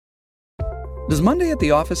Does Monday at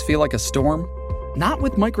the office feel like a storm? Not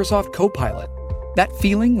with Microsoft Copilot. That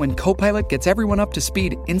feeling when Copilot gets everyone up to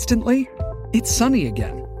speed instantly? It's sunny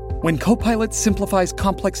again. When Copilot simplifies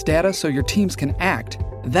complex data so your teams can act,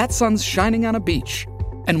 that sun's shining on a beach.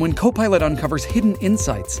 And when Copilot uncovers hidden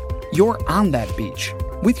insights, you're on that beach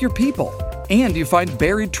with your people, and you find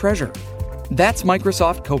buried treasure. That's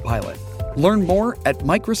Microsoft Copilot. Learn more at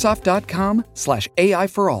Microsoft.com/AI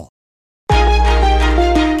for all.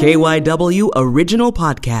 KYW Original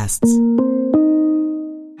Podcasts.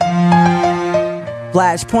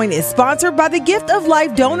 Flashpoint is sponsored by the Gift of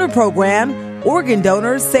Life Donor Program. Organ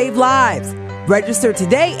donors save lives. Register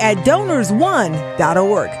today at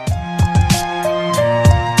donorsone.org.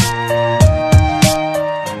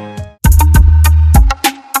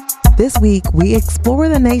 This week, we explore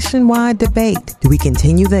the nationwide debate. Do we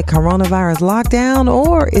continue the coronavirus lockdown,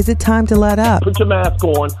 or is it time to let up? Put your mask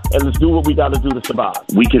on and let's do what we got to do to survive.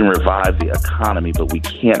 We can revive the economy, but we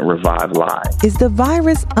can't revive lives. Is the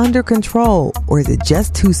virus under control, or is it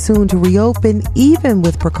just too soon to reopen, even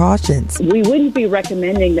with precautions? We wouldn't be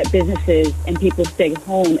recommending that businesses and people stay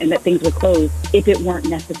home and that things were closed if it weren't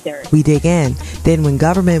necessary. We dig in. Then when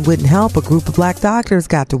government wouldn't help, a group of Black doctors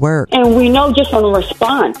got to work. And we know just from the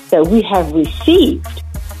response that we have received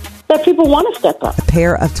that people want to step up. A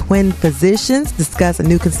pair of twin physicians discuss a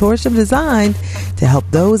new consortium designed to help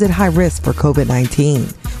those at high risk for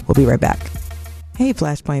COVID-19. We'll be right back. Hey,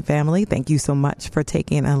 Flashpoint family. Thank you so much for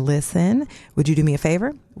taking a listen. Would you do me a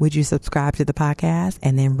favor? Would you subscribe to the podcast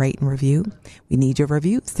and then rate and review? We need your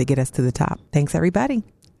reviews to get us to the top. Thanks, everybody.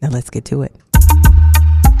 Now let's get to it.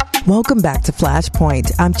 Welcome back to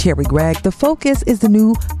Flashpoint. I'm Cherry Gregg. The focus is the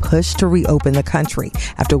new push to reopen the country.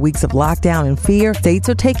 After weeks of lockdown and fear, states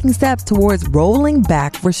are taking steps towards rolling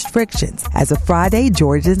back restrictions. As of Friday,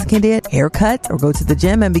 Georgians can get haircuts or go to the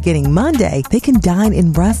gym, and beginning Monday, they can dine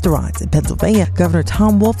in restaurants. In Pennsylvania, Governor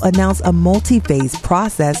Tom Wolf announced a multi-phase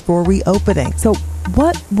process for reopening. So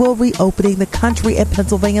what will reopening the country in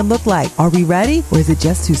Pennsylvania look like? Are we ready, or is it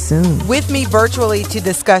just too soon? With me virtually to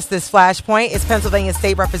discuss this Flashpoint is Pennsylvania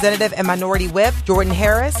State Representative and Minority Whip Jordan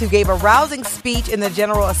Harris, who gave a rousing speech in the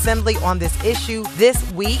General Assembly on this issue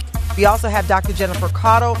this week. We also have Dr. Jennifer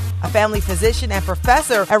Cottle, a family physician and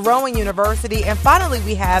professor at Rowan University. And finally,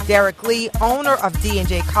 we have Derek Lee, owner of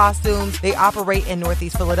D&J Costumes. They operate in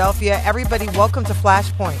Northeast Philadelphia. Everybody, welcome to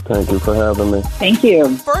Flashpoint. Thank you for having me. Thank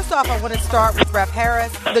you. First off, I want to start with Rep.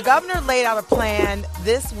 Harris. The governor laid out a plan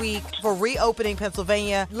this week for reopening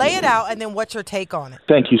Pennsylvania. Lay it out, and then what's your take on it?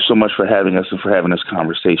 Thank you so much for having us and for having this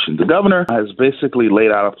conversation. The governor has basically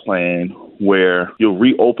laid out a plan where you'll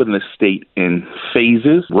reopen the state in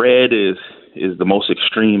phases. Red is the most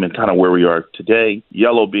extreme and kind of where we are today.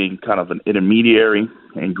 Yellow being kind of an intermediary,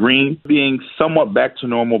 and green being somewhat back to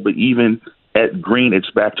normal, but even at green,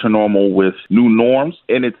 it's back to normal with new norms.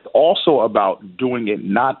 And it's also about doing it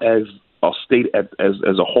not as a state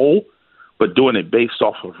as a whole, but doing it based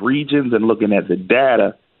off of regions and looking at the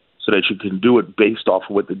data so that you can do it based off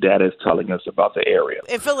of what the data is telling us about the area.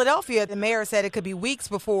 In Philadelphia, the mayor said it could be weeks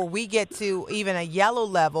before we get to even a yellow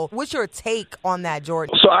level. What's your take on that,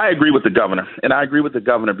 Jordan? So I agree with the governor, and I agree with the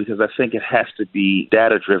governor because I think it has to be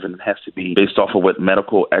data-driven. It has to be based off of what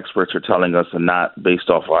medical experts are telling us and not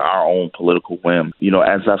based off of our own political whim. You know,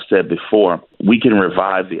 as I've said before, we can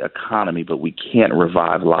revive the economy, but we can't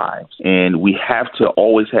revive lives. And we have to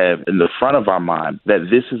always have in the front of our mind that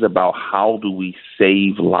this is about how do we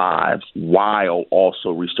save lives while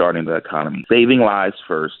also restarting the economy. Saving lives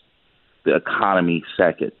first, the economy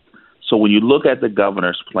second. So when you look at the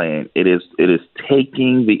governor's plan, it is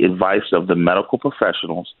taking the advice of the medical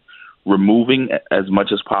professionals, removing as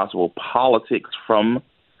much as possible politics from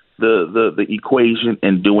the equation,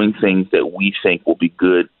 and doing things that we think will be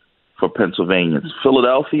good for Pennsylvanians.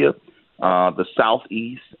 Philadelphia, the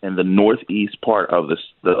southeast and the northeast part of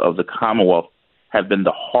the Commonwealth have been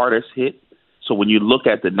the hardest hit. So when you look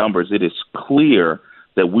at the numbers, it is clear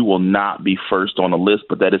that we will not be first on the list,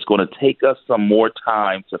 but that it's going to take us some more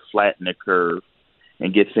time to flatten the curve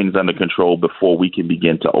and get things under control before we can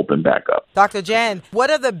begin to open back up. Dr. Jen,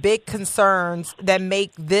 what are the big concerns that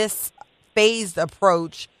make this phased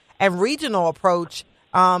approach and regional approach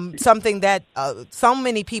something that so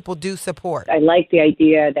many people do support? I like the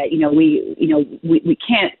idea that, we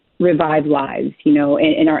can't revive lives,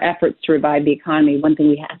 in our efforts to revive the economy. One thing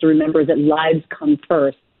we have to remember is that lives come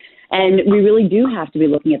first. And we really do have to be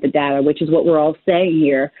looking at the data, which is what we're all saying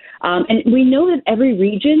here. And we know that every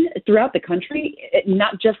region throughout the country,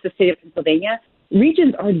 not just the state of Pennsylvania,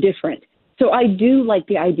 regions are different. So I do like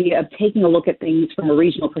the idea of taking a look at things from a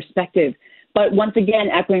regional perspective. But once again,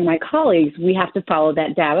 echoing my colleagues, we have to follow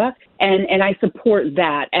that data, and I support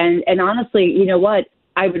that. And honestly, you know what?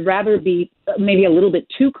 I would rather be maybe a little bit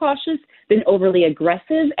too cautious than overly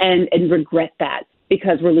aggressive and regret that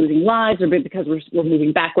because we're losing lives or because we're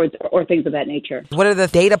moving backwards or things of that nature. What are the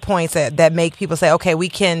data points that make people say, okay, we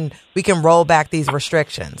can roll back these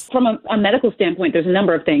restrictions? From a medical standpoint, there's a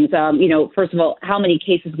number of things. First of all, how many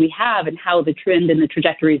cases we have and how the trend and the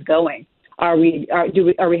trajectory is going. Are we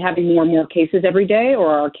having more and more cases every day,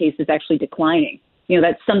 or are our cases actually declining?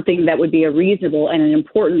 That's something that would be a reasonable and an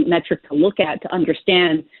important metric to look at to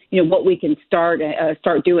understand, what we can start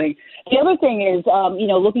doing. The other thing is,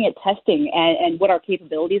 looking at testing and what our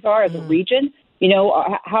capabilities are as a region.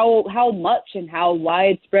 How much and how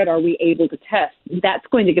widespread are we able to test? That's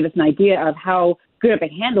going to give us an idea of how good of a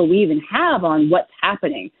handle we even have on what's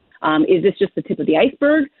happening. Is this just the tip of the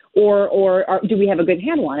iceberg, or do we have a good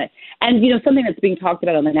handle on it? And, something that's being talked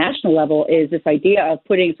about on the national level is this idea of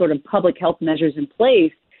putting sort of public health measures in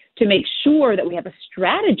place to make sure that we have a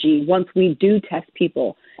strategy once we do test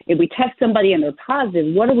people. If we test somebody and they're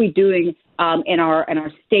positive, what are we doing in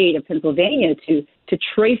our state of Pennsylvania to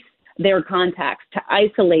trace their contacts, to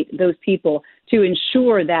isolate those people, to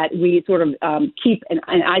ensure that we sort of keep and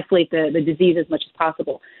isolate the disease as much as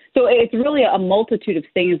possible. So it's really a multitude of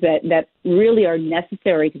things that really are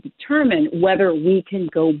necessary to determine whether we can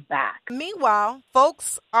go back. Meanwhile,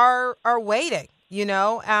 folks are waiting.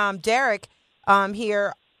 Derek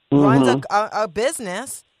here runs a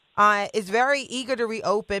business, is very eager to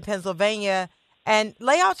reopen Pennsylvania. And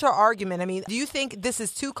lay out your argument. I mean, do you think this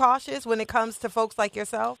is too cautious when it comes to folks like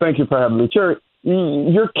yourself? Thank you for having me. Cherry,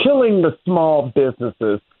 you're killing the small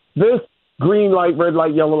businesses. This green light, red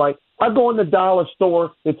light, yellow light. I go in the dollar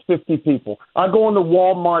store, it's 50 people. I go in the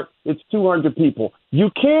Walmart, it's 200 people. You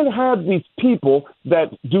can't have these people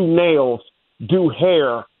that do nails, do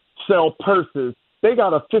hair, sell purses. They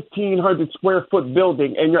got a 1,500 square foot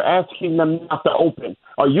building, and you're asking them not to open.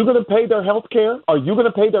 Are you going to pay their health care? Are you going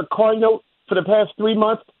to pay their car note for the past 3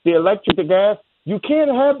 months, the electric, the gas? You can't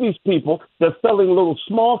have these people that's selling little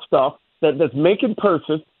small stuff that's making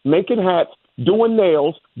purses, making hats, doing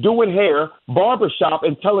nails, doing hair, barbershop,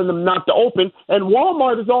 and telling them not to open. And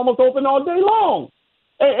Walmart is almost open all day long.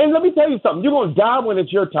 And let me tell you something. You're going to die when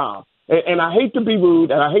it's your time. And I hate to be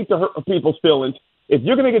rude, and I hate to hurt people's feelings. If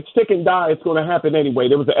you're going to get sick and die, it's going to happen anyway.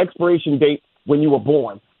 There was an expiration date when you were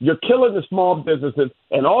born. You're killing the small businesses,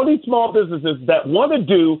 and all these small businesses that want to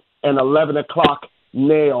do an 11 o'clock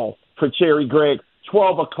nail for Cherry Gregg,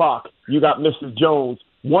 12 o'clock, you got Mrs. Jones,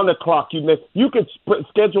 1 o'clock, you could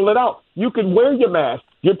schedule it out. You can wear your mask.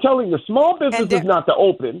 You're telling the small businesses not to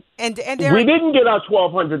open. And we didn't get our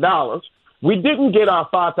 $1,200. We didn't get our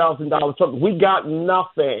 $5,000. We got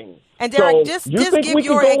nothing. And Derek, just give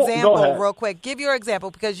your example real quick. Give your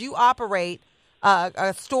example, because you operate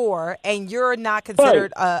a store and you're not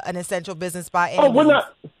considered an essential business by any means. We're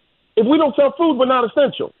not. If we don't sell food, we're not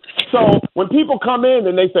essential. So when people come in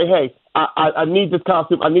and they say, hey, I need this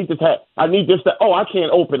costume, I need this hat, I need this, that. Oh, I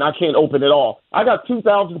can't open at all. I got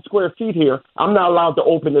 2,000 square feet here. I'm not allowed to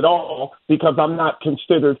open at all because I'm not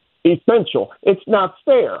considered essential. It's not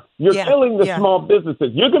fair. You're killing the small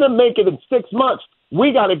businesses. You're going to make it in 6 months.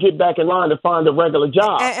 We got to get back in line to find a regular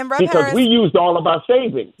job because we used all of our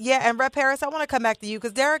savings. Yeah, and Rep. Harris, I want to come back to you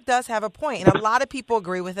because Derek does have a point, and a lot of people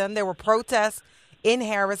agree with him. There were protests in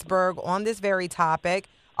Harrisburg on this very topic.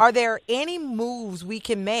 Are there any moves we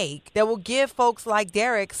can make that will give folks like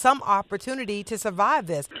Derek some opportunity to survive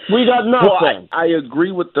this? We got nothing. Well, I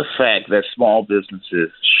agree with the fact that small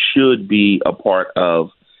businesses should be a part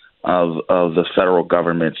of the federal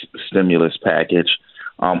government's stimulus package.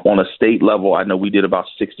 On a state level, I know we did about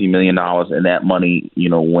 $60 million, and that money,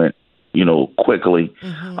 went, quickly.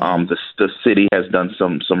 Mm-hmm. The city has done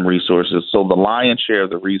some resources. So the lion's share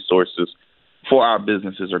of the resources for our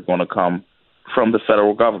businesses are going to come from the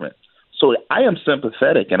federal government. So I am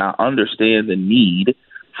sympathetic, and I understand the need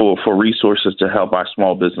for resources to help our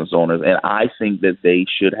small business owners, and I think that they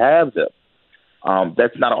should have them.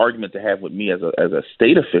 That's not an argument to have with me as a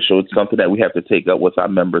state official. It's something that we have to take up with our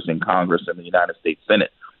members in Congress and the United States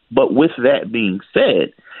Senate. But with that being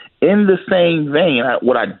said, in the same vein,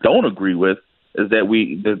 what I don't agree with is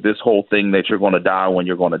that this whole thing that you're going to die when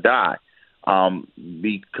you're going to die,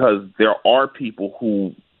 because there are people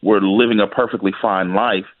who were living a perfectly fine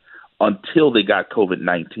life until they got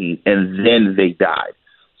COVID-19, and then they died.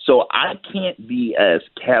 So I can't be as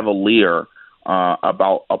cavalier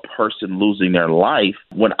about a person losing their life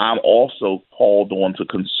when I'm also called on to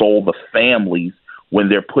console the families when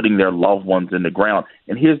they're putting their loved ones in the ground.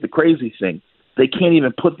 And here's the crazy thing. they can't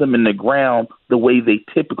even put them in the ground the way they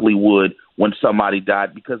typically would when somebody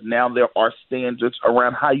died, because now there are standards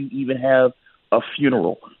around how you even have a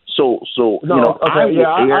funeral. So I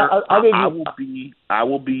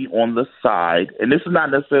will be on the side, and this is not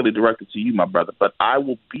necessarily directed to you, my brother, but I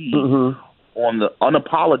will be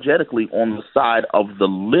unapologetically on the side of the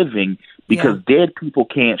living, because dead people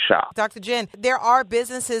can't shop. Dr. Jen, there are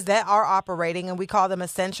businesses that are operating, and we call them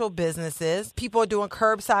essential businesses. People are doing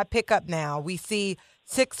curbside pickup now. We see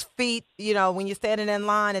 6 feet, when you're standing in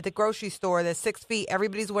line at the grocery store, there's 6 feet.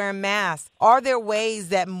 Everybody's wearing masks. Are there ways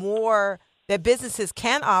that businesses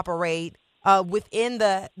can operate within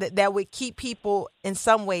that would keep people in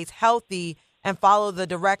some ways healthy and follow the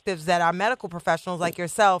directives that our medical professionals like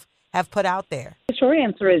yourself have put out there? The short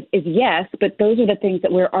answer is yes, but those are the things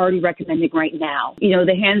that we're already recommending right now.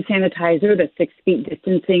 The hand sanitizer, the 6 feet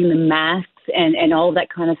distancing, the masks, and all that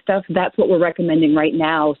kind of stuff, that's what we're recommending right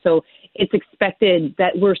now. So it's expected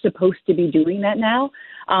that we're supposed to be doing that now.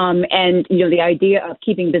 And the idea of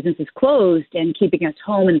keeping businesses closed and keeping us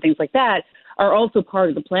home and things like that are also part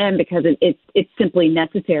of the plan, because it's simply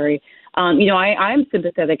necessary. I'm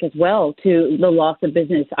sympathetic as well to the loss of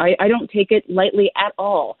business. I don't take it lightly at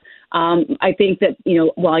all. I think that,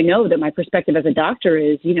 while I know that my perspective as a doctor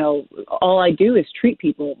is, all I do is treat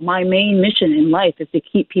people. My main mission in life is to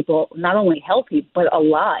keep people not only healthy, but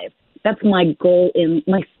alive. That's my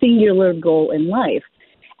singular goal in life.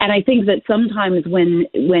 And I think that sometimes when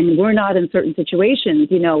we're not in certain situations,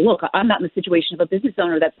 look, I'm not in the situation of a business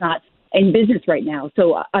owner that's not in business right now.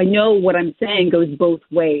 So I know what I'm saying goes both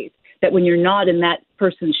ways, that when you're not in that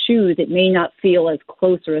person's shoes, it may not feel as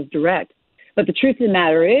close or as direct. But the truth of the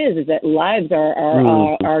matter is that lives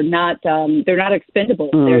are not they're not expendable.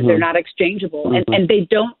 They're not exchangeable, and they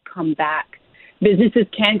don't come back. Businesses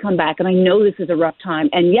can come back, and I know this is a rough time.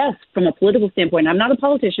 And yes, from a political standpoint, I'm not a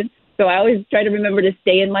politician, so I always try to remember to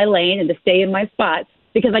stay in my lane and to stay in my spot,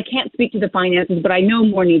 because I can't speak to the finances, but I know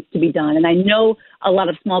more needs to be done. And I know a lot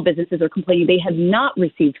of small businesses are complaining they have not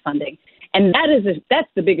received funding, and that's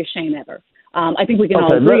the biggest shame ever. I think we can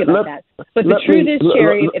all agree about that. But the truth is,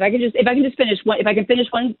 Sherry, if I can just finish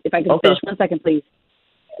 1 second, please.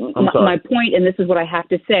 My point, and this is what I have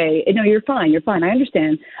to say. No, you're fine. I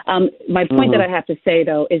understand. My point that I have to say,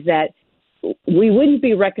 though, is that we wouldn't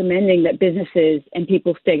be recommending that businesses and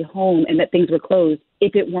people stay home and that things were closed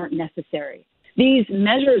if it weren't necessary. These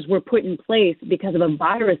measures were put in place because of a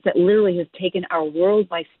virus that literally has taken our world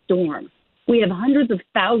by storm. We have hundreds of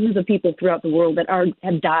thousands of people throughout the world that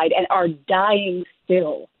have died and are dying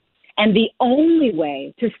still. And the only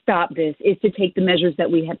way to stop this is to take the measures that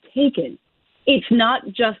we have taken. It's not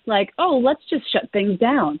just like, let's just shut things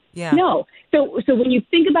down. Yeah. No. So when you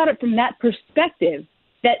think about it from that perspective,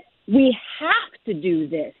 that we have to do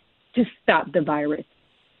this to stop the virus,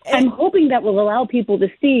 I'm hoping that will allow people to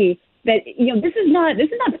see that, this is not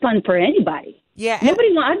fun for anybody. Yeah.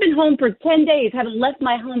 I've been home for 10 days, haven't left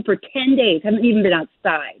my home for 10 days, haven't even been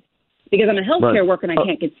outside because I'm a healthcare worker and I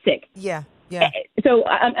can't get sick. Yeah. So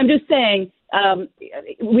I'm just saying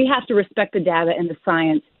we have to respect the data and the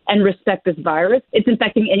science and respect this virus. It's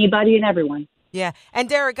infecting anybody and everyone. Yeah. And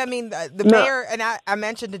Derek, the mayor, and I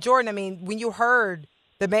mentioned to Jordan, when you heard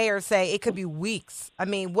the mayor say it could be weeks,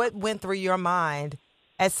 what went through your mind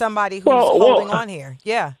as somebody who's holding on here?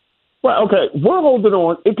 Yeah. Well, okay, we're holding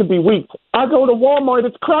on. It could be weeks. I go to Walmart,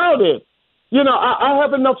 it's crowded. I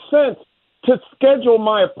have enough sense to schedule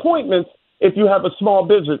my appointments if you have a small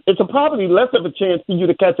business. It's probably less of a chance for you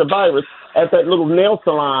to catch a virus at that little nail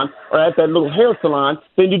salon or at that little hair salon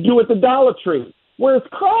than you do at the Dollar Tree, where it's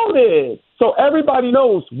crowded. So everybody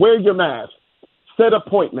knows, wear your mask, set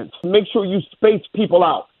appointments, make sure you space people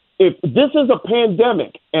out. If this is a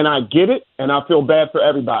pandemic, and I get it, and I feel bad for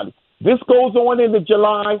everybody, this goes on into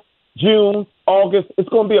July, June, August, it's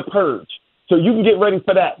going to be a purge. So you can get ready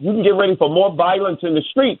for that. You can get ready for more violence in the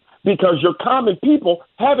street because your common people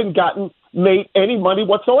haven't made any money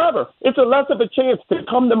whatsoever. It's a less of a chance to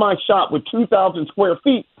come to my shop with 2,000 square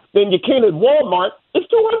feet than you can at Walmart. It's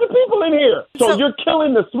 200 people in here. So you're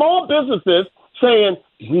killing the small businesses saying,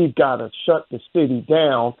 we've got to shut the city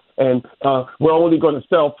down and we're only going to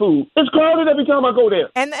sell food. It's crowded every time I go there.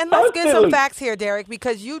 And let's get some facts here, Derek,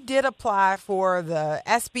 because you did apply for the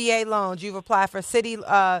SBA loans. You've applied for city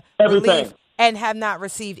relief and have not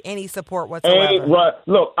received any support whatsoever. Right.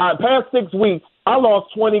 Look, past 6 weeks, I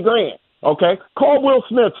lost $20,000. Okay, call Will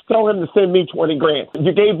Smith, tell him to send me $20,000.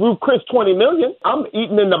 You gave Ruth Chris $20 million. I'm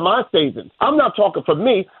eating into my savings. I'm not talking for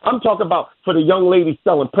me. I'm talking about for the young ladies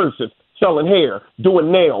selling purses, selling hair,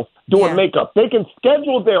 doing nails, doing makeup. They can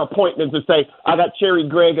schedule their appointments and say, I got Cherry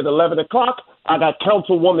Gregg at 11 o'clock. I got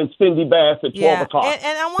Councilwoman Cindy Bass at 12 o'clock. And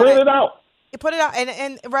I want Print it out. put it out.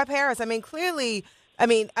 And Rep. Harris, I mean, clearly,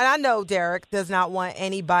 and I know Derek does not want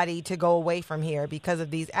anybody to go away from here because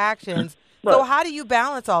of these actions. Right. So how do you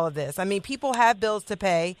balance all of this? I mean, people have bills to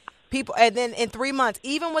pay. And then in 3 months,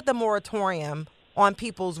 even with the moratorium on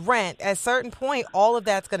people's rent, at a certain point, all of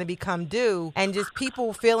that's going to become due, and just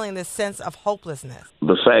people feeling this sense of hopelessness.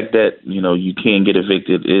 The fact that, you can't get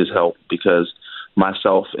evicted is help, because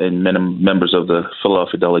myself and members of the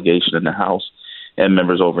Philadelphia delegation in the House and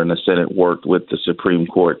members over in the Senate worked with the Supreme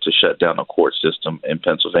Court to shut down the court system in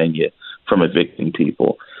Pennsylvania from evicting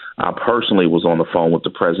people. I personally was on the phone with the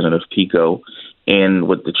president of PECO and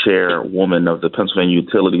with the chairwoman of the Pennsylvania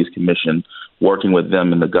Utilities Commission, working with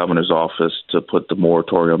them in the governor's office to put the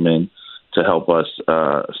moratorium in to help us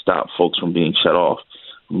stop folks from being shut off.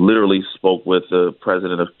 Literally spoke with the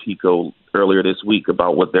president of PECO earlier this week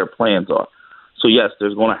about what their plans are. So, yes,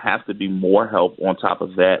 there's going to have to be more help on top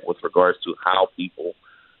of that with regards to how people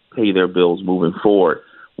pay their bills moving forward,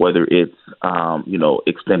 whether it's,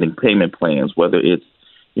 extending payment plans, whether it's,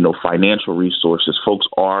 financial resources. Folks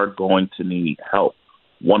are going to need help.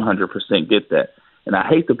 100% get that. And I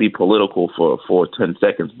hate to be political for 10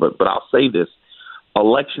 seconds, but I'll say this.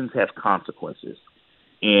 Elections have consequences.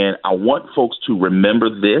 And I want folks to remember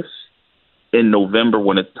this in November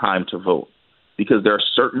when it's time to vote, because there are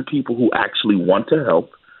certain people who actually want to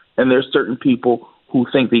help, and there are certain people who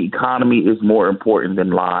think the economy is more important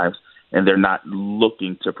than lives, and they're not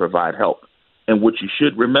looking to provide help. And what you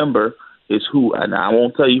should remember is who, and I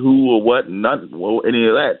won't tell you who or what, any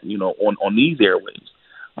of that, on these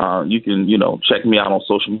airwaves. You can, check me out on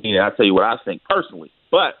social media. I'll tell you what I think personally,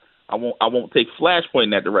 but I won't take Flashpoint in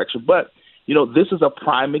that direction. But, this is a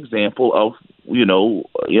prime example of,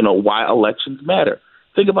 why elections matter.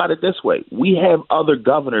 Think about it this way. We have other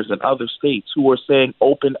governors in other states who are saying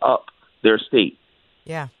open up their state.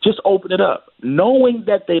 Yeah. Just open it up, knowing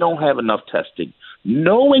that they don't have enough testing,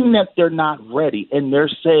 knowing that they're not ready, and they're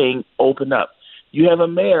saying open up. You have a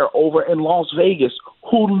mayor over in Las Vegas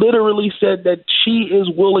who literally said that she is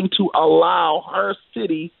willing to allow her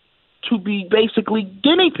city to be basically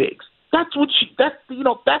guinea pigs. That's what she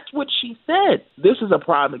said. This is a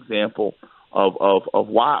prime example of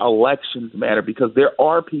why elections matter, because there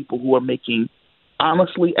are people who are making,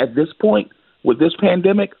 honestly, at this point with this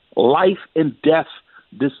pandemic, life and death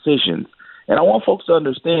decisions. And I want folks to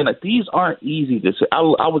understand that these aren't easy decisions. I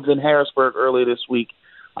was in Harrisburg earlier this week.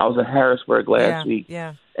 I was in Harrisburg last week.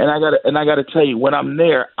 Yeah. And I gotta tell you, when I'm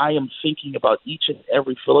there, I am thinking about each and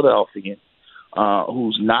every Philadelphian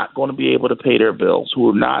who's not going to be able to pay their bills, who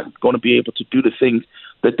are not going to be able to do the things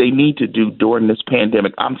that they need to do during this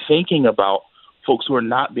pandemic. I'm thinking about folks who are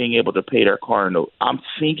not being able to pay their car note. I'm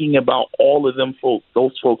thinking about all of them folks,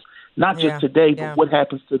 those folks, not just today, but what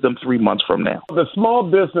happens to them 3 months from now. The small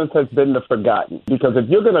business has been the forgotten, because if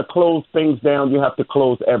you're going to close things down, you have to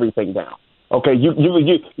close everything down. Okay, you're going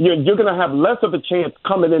to have less of a chance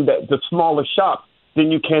coming in the smaller shops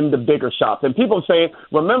than you can the bigger shops. And people saying,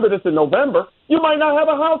 remember this in November. You might not have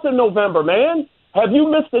a house in November, man. Have you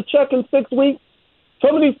missed a check in 6 weeks?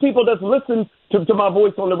 Some of these people that listen to my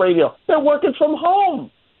voice on the radio, they're working from home.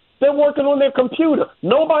 They're working on their computer.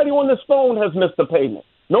 Nobody on this phone has missed a payment.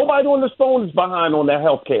 Nobody on this phone is behind on their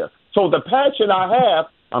health care. So the passion I have,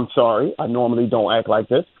 I'm sorry, I normally don't act like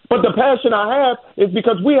this, but the passion I have is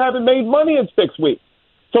because we haven't made money in 6 weeks.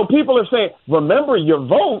 So people are saying, remember your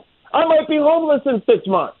vote. I might be homeless in 6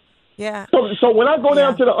 months. Yeah. So when I go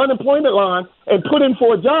down to the unemployment line and put in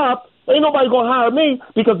for a job, ain't nobody going to hire me,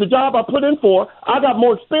 because the job I put in for, I got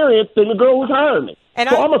more experience than the girl who's hiring me.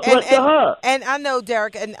 I'm a threat to her. And I know,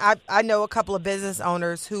 Derek, and I know a couple of business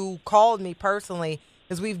owners who called me personally,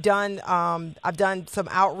 because we've done, I've done some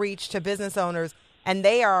outreach to business owners, and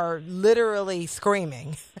they are literally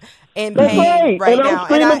screaming in pain right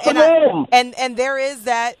now. And there is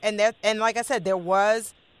that, and like I said, there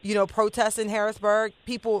was, protests in Harrisburg.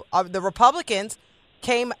 People, the Republicans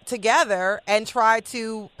came together and tried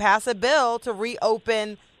to pass a bill to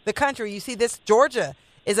reopen the country. You see, Georgia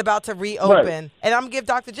is about to reopen. Right. And I'm going to give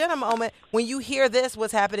Dr. Jen a moment. When you hear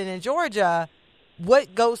what's happening in Georgia,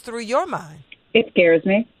 what goes through your mind? It scares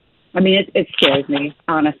me. I mean, it scares me,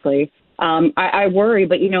 honestly. I worry,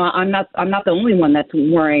 but I'm not the only one that's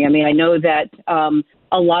worrying. I mean, I know that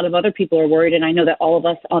a lot of other people are worried, and I know that all of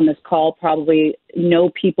us on this call probably know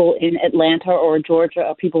people in Atlanta or Georgia,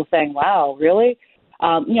 or people saying, "Wow, really?"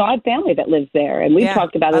 I have family that lives there, and we've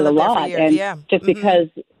talked about it a lot. And just because,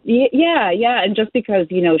 and just because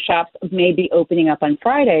shops may be opening up on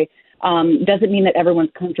Friday, doesn't mean that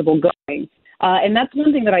everyone's comfortable going. And that's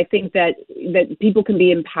one thing that I think that people can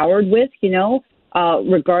be empowered with,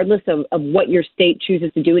 regardless of what your state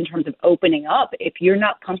chooses to do in terms of opening up. If you're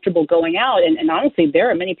not comfortable going out, and honestly, there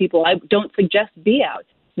are many people I don't suggest be out.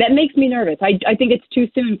 That makes me nervous. I think it's too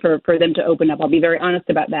soon for them to open up. I'll be very honest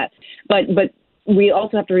about that. But we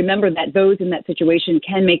also have to remember that those in that situation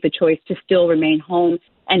can make the choice to still remain home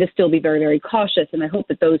and to still be very, very cautious. And I hope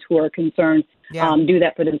that those who are concerned do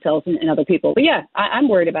that for themselves and other people. But yeah, I'm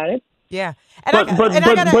worried about it. Yeah. And I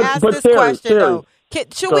got to ask this question, though.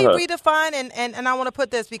 Should we redefine, and I want to put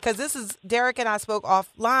this because this is, Derek and I spoke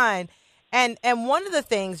offline, and one of the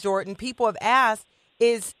things, Jordan, people have asked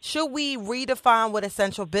is, should we redefine what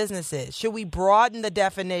essential business is? Should we broaden the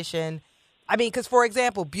definition? I mean, because, for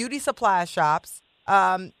example, beauty supply shops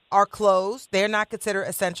are closed. They're not considered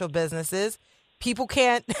essential businesses. People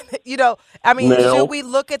can't, should we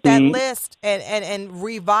look at that list and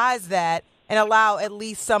revise that and allow at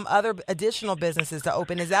least some other additional businesses to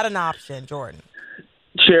open? Is that an option, Jordan?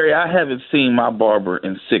 Sherry, I haven't seen my barber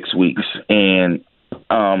in 6 weeks, and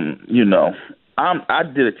I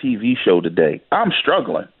did a TV show today. I'm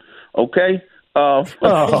struggling. Okay. I'm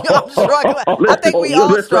struggling. I think we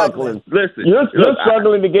all struggling. Listen, you're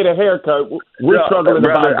struggling to get a haircut. We're struggling to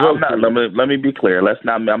buy groceries. Let me be clear.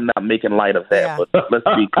 I'm not making light of that, but let's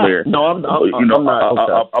be clear. No, I'm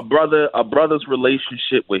not. A brother's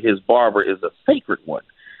relationship with his barber is a sacred one.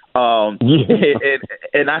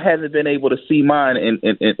 And I haven't been able to see mine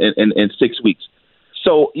in 6 weeks.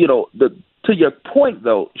 So, to your point,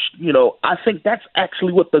 though, I think that's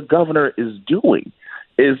actually what the governor is doing.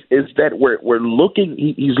 Is that we're looking?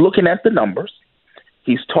 He's looking at the numbers.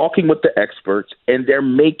 He's talking with the experts, and they're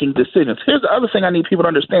making decisions. Here's the other thing I need people to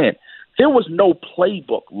understand: there was no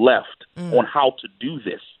playbook left on how to do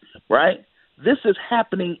this. Right? This is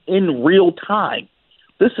happening in real time.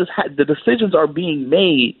 This is the decisions are being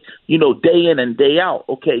made, day in and day out.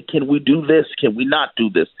 Okay, can we do this? Can we not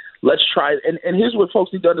do this? Let's try. And here's what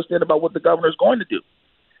folks need to understand about what the governor is going to do.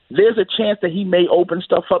 There's a chance that he may open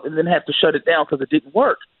stuff up and then have to shut it down because it didn't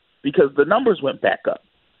work because the numbers went back up.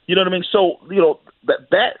 You know what I mean? So,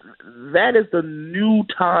 that is the new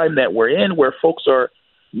time that we're in where folks are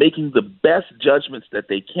making the best judgments that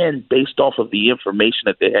they can based off of the information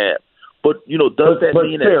that they have. But, does that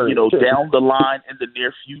mean that, down the line in the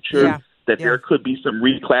near future that there could be some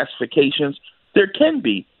reclassifications? There can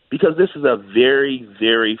be, because this is a very,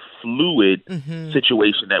 very fluid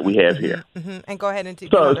situation that we have here. And go ahead and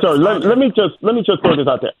let me just throw this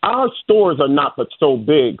out there. Our stores are not but so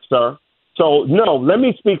big, sir. So no, let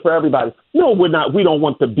me speak for everybody. No, we're not. We don't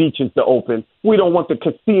want the beaches to open. We don't want the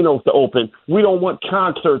casinos to open. We don't want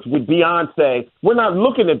concerts with Beyonce. We're not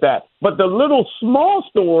looking at that. But the little small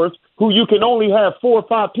stores who you can only have 4 or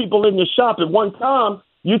 5 people in your shop at one time,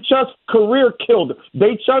 you just career killed.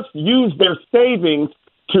 They just used their savings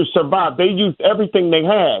to survive. They used everything they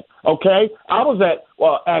had, okay? I was at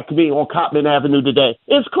Acme on Cottman Avenue today.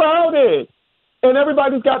 It's crowded, and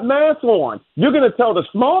everybody's got masks on. You're going to tell the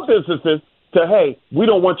small businesses hey, we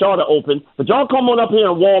don't want y'all to open, but y'all come on up here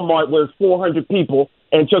in Walmart where it's 400 people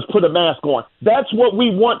and just put a mask on. That's what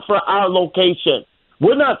we want for our location.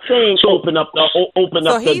 We're not saying open up the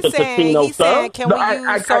casino, he's saying, can we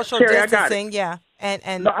use social distancing? Yeah.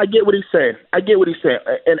 And no, I get what he's saying.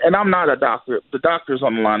 And I'm not a doctor. The doctor's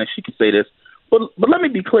on the line, and she can say this. But let me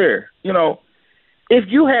be clear. If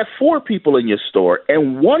you have 4 people in your store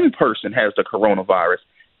and one person has the coronavirus,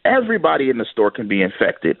 everybody in the store can be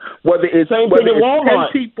infected. Whether it's 10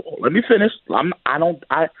 people. Let me finish. I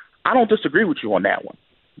don't disagree with you on that one.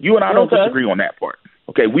 You and I don't disagree on that part.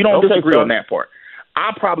 Okay, we don't disagree on that part.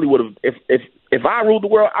 I probably would have, if I ruled the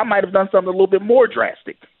world, I might have done something a little bit more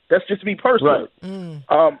drastic. That's just me personally.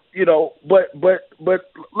 Right. But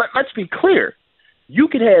let's be clear. You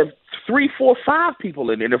could have 3, 4, 5 people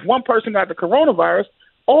in it. And if one person got the coronavirus,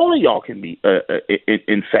 all of y'all can be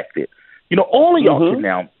infected. All of y'all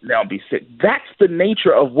can now be sick. That's the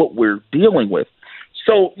nature of what we're dealing with.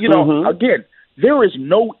 So, again, there is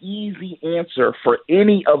no easy answer for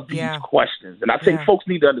any of these questions. And I think folks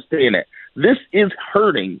need to understand that. This is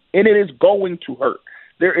hurting, and it is going to hurt.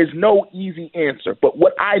 There is no easy answer. But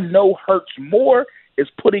what I know hurts more is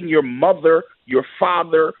putting your mother, your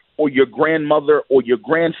father, or your grandmother, or your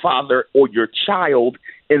grandfather, or your child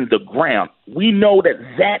in the ground. We know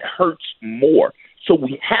that hurts more. So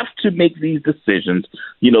we have to make these decisions.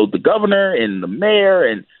 The governor and the mayor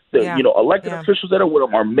and the elected officials that are with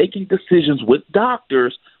them are making decisions with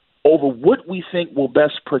doctors over what we think will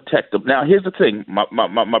best protect them. Now, here's the thing.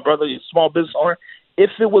 My brother is a small business owner.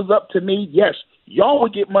 If it was up to me, yes, y'all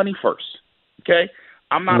would get money first, okay?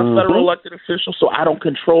 I'm not a federal elected official, so I don't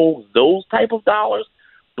control those type of dollars.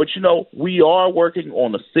 But, we are working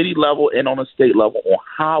on a city level and on a state level on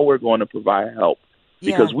how we're going to provide help.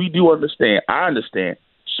 Because we do understand, I understand,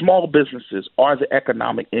 small businesses are the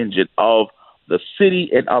economic engine of the city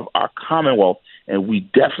and of our Commonwealth. And we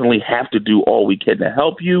definitely have to do all we can to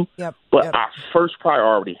help you. But our first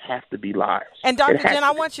priority has to be lives. And Dr. Jen,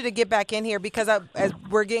 I want you to get back in here because as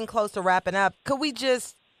we're getting close to wrapping up, could we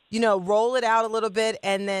just, roll it out a little bit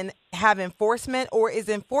and then have enforcement? Or is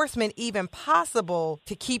enforcement even possible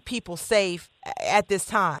to keep people safe at this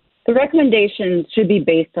time? The recommendations should be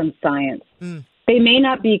based on science. They may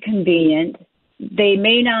not be convenient. They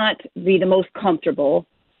may not be the most comfortable.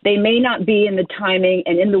 They may not be in the timing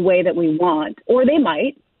and in the way that we want, or they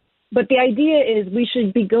might. But the idea is we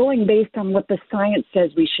should be going based on what the science says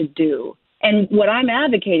we should do. And what I'm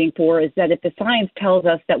advocating for is that if the science tells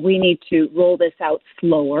us that we need to roll this out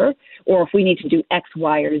slower, or if we need to do X,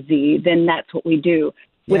 Y, or Z, then that's what we do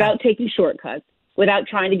without taking shortcuts, without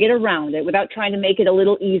trying to get around it, without trying to make it a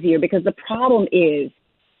little easier, because the problem is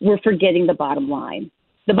we're forgetting the bottom line.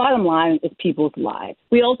 The bottom line is people's lives.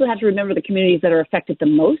 We also have to remember the communities that are affected the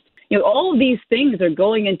most. All of these things are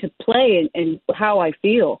going into play in how I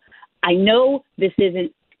feel. I know this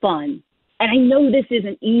isn't fun, and I know this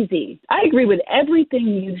isn't easy. I agree with everything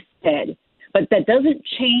you've said, but that doesn't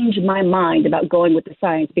change my mind about going with the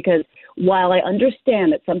science, because while I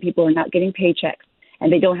understand that some people are not getting paychecks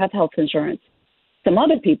and they don't have health insurance, some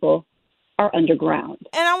other people are underground.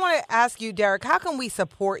 And I want to ask you, Derek, how can we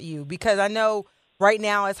support you? Because I know right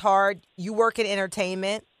now it's hard. You work in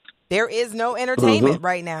entertainment. There is no entertainment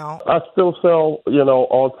right now. I still sell,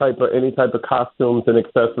 any type of costumes and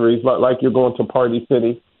accessories, like you're going to Party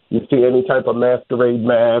City. You see any type of masquerade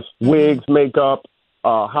mask, wigs, makeup,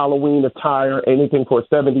 Halloween attire, anything for a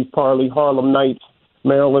 70s party, Harlem Nights,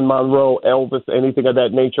 Marilyn Monroe, Elvis, anything of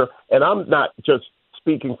that nature. And I'm not just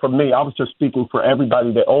speaking for me. I was just speaking for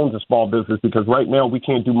everybody that owns a small business, because right now we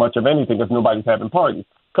can't do much of anything because nobody's having parties.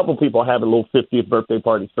 A couple people are having little 50th birthday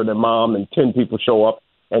parties for their mom, and 10 people show up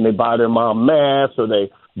and they buy their mom masks, or they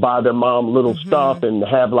buy their mom little stuff and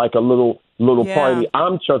have like a little party.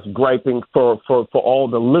 I'm just griping for all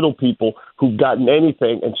the little people who've gotten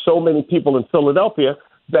anything, and so many people in Philadelphia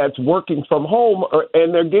that's working from home,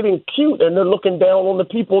 and they're getting cute, and they're looking down on the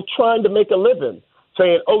people trying to make a living,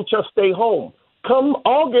 saying, oh, just stay home. Come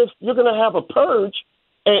August, you're going to have a purge,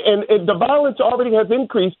 and the violence already has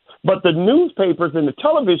increased, but the newspapers and the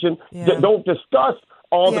television that don't discuss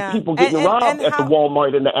all the people getting robbed at the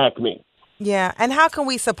Walmart and the Acme. Yeah, and how can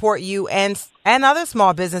we support you and other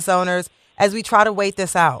small business owners as we try to wait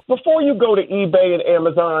this out? Before you go to eBay and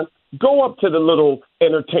Amazon, go up to the little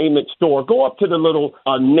entertainment store. Go up to the little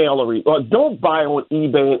nailery. Don't buy on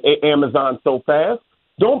eBay and Amazon so fast.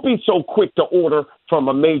 Don't be so quick to order from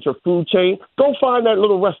a major food chain. Go find that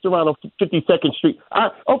little restaurant on 52nd Street. I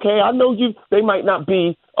know they might not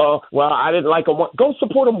be, I didn't like them. Go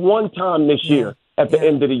support them one time this year at the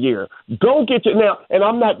end of the year. Go get you now. And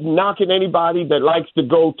I'm not knocking anybody that likes to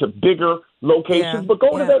go to bigger locations, but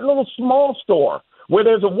go to that little small store where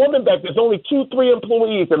there's a woman back, there's only 2-3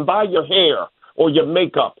 employees, and buy your hair or your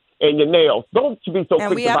makeup and your nails. Don't be so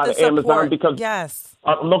quick to buy the Amazon, because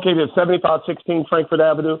I'm located at 7516 Frankfurt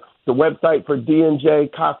Avenue. The website for D&J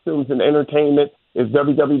Costumes and Entertainment is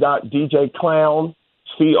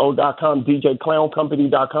www.djclownco.com,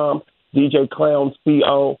 djclowncompany.com,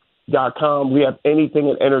 djclownco.com. We have anything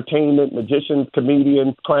in entertainment: magicians,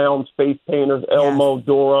 comedians, clowns, face painters, Elmo,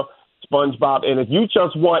 Dora, SpongeBob. And if you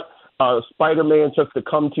just want Spider-Man just to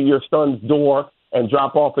come to your son's door and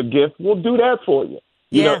drop off a gift, we'll do that for you.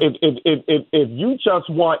 You know, if you just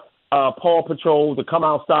want Paw Patrol to come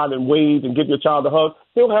outside and wave and give your child a hug,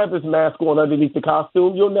 he'll have his mask on underneath the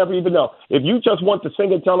costume. You'll never even know. If you just want to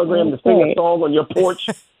sing a telegram, to sing a song on your porch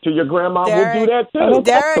to your grandma, Derek, we'll do that too.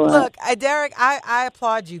 Derek, look, Derek, I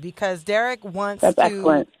applaud you, because Derek wants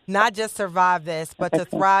to not just survive this, but to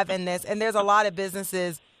thrive in this. And there's a lot of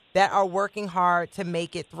businesses that are working hard to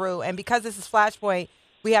make it through. And because this is Flashpoint,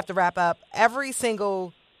 we have to wrap up. Every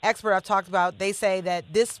single expert I've talked about, they say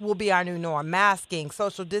that this will be our new norm: masking,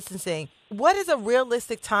 social distancing. What is a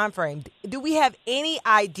realistic time frame? Do we have any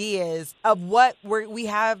ideas of what we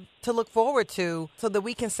have to look forward to so that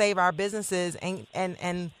we can save our businesses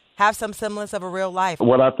and have some semblance of a real life?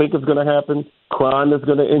 What I think is going to happen, crime is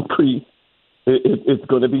going to increase. It's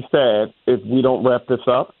going to be sad if we don't wrap this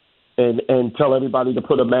up and tell everybody to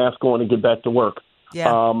put a mask on and get back to work.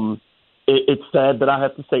 It's sad that I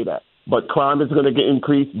have to say that. But crime is going to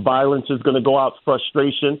increase. Violence is going to go out.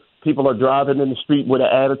 Frustration. People are driving in the street with an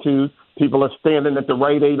attitude. People are standing at the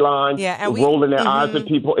Rite Aid line, rolling their eyes at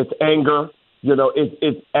people. It's anger.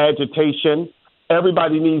 It's agitation.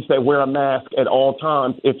 everybody needs to wear a mask at all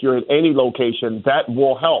times. If you're in any location, that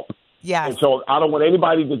will help. Yes. And so I don't want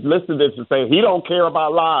anybody to listen to this and say, he don't care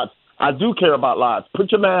about lives. I do care about lives.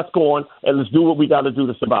 Put your mask on and let's do what we got to do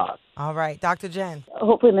to survive. All right. Dr. Jen.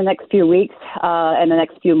 Hopefully in the next few weeks and the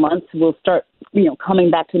next few months, we'll start, coming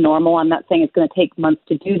back to normal. I'm not saying it's going to take months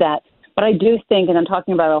to do that. But I do think, and I'm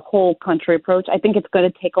talking about a whole country approach, I think it's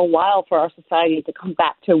going to take a while for our society to come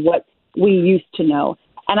back to what we used to know.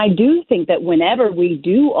 And I do think that whenever we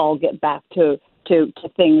do all get back to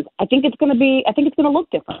things, I think it's going to look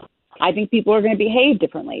different. I think people are going to behave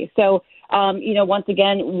differently. So, once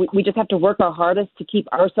again, we just have to work our hardest to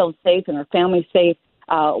keep ourselves safe and our families safe.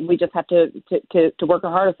 We just have to work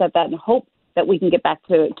our hardest at that and hope that we can get back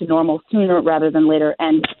to normal sooner rather than later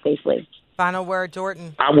and safely. Final word,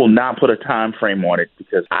 Jordan. I will not put a time frame on it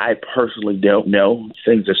because I personally don't know.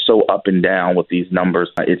 Things are so up and down with these numbers.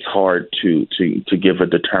 It's hard to give a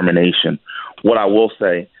determination. What I will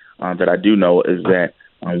say that I do know is that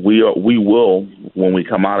we will, when we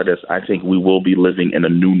come out of this, I think we will be living in a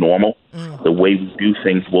new normal. The way we do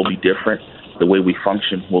things will be different. The way we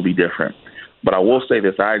function will be different. But I will say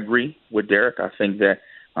this. I agree with Derek. I think that,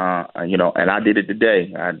 and I did it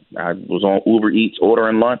today. I was on Uber Eats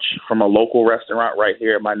ordering lunch from a local restaurant right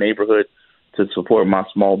here in my neighborhood to support my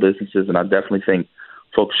small businesses, and I definitely think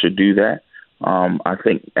folks should do that. I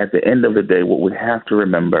think at the end of the day, what we have to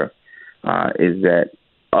remember is that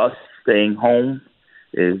us staying home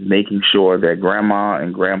is making sure that grandma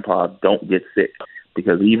and grandpa don't get sick.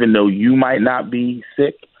 Because even though you might not be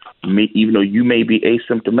sick, even though you may be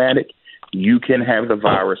asymptomatic, you can have the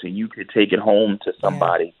virus and you could take it home to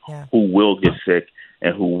somebody who will get sick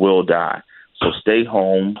and who will die. So stay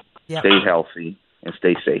home, stay healthy, and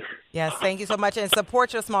stay safe. Yes, thank you so much. And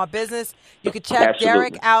support your small business. You can check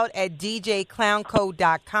Derek out at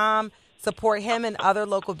djclownco.com. Support him and other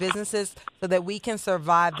local businesses so that we can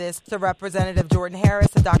survive this. To Representative Jordan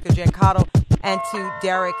Harris, to Dr. Jen Cottle, and to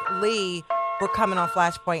Derek Lee, we're coming on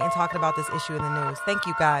Flashpoint and talking about this issue in the news. Thank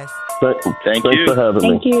you, guys. Thanks for having me.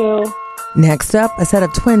 Thank you. Next up, a set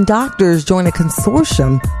of twin doctors join a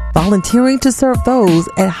consortium volunteering to serve those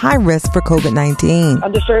at high risk for COVID-19.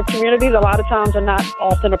 Underserved communities a lot of times are not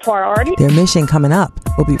often a priority. Their mission coming up.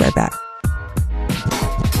 We'll be right back.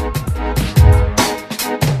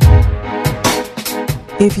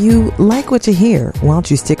 If you like what you hear, why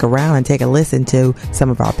don't you stick around and take a listen to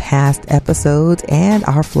some of our past episodes and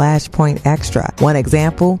our Flashpoint Extra. One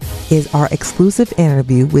example is our exclusive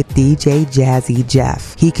interview with DJ Jazzy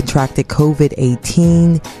Jeff. He contracted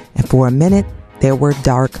COVID-19, and for a minute, there were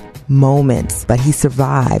dark moments, but he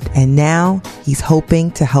survived, and now he's hoping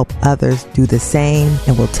to help others do the same,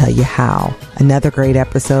 and we'll tell you how. Another great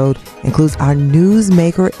episode includes our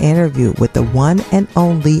newsmaker interview with the one and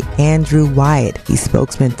only Andrew Wyatt. He's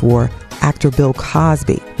spokesman for actor Bill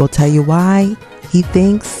Cosby. We'll tell you why he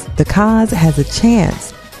thinks the cause has a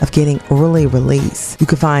chance of getting early release. You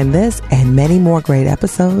can find this and many more great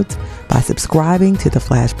episodes by subscribing to the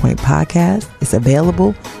Flashpoint podcast. It's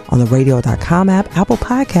available on the radio.com app, Apple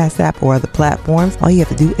Podcast app, or other platforms. All you have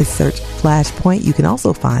to do is search Flashpoint. You can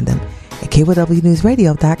also find them at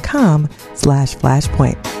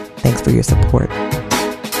kwwnewsradio.com/Flashpoint. Thanks for your support.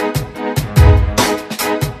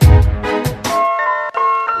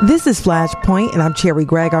 This is Flashpoint, and I'm Cherry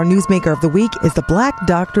Gregg. Our newsmaker of the week is the Black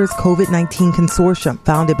Doctors COVID-19 Consortium.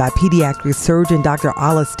 Founded by pediatric surgeon Dr.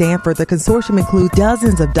 Ala Stanford, the consortium includes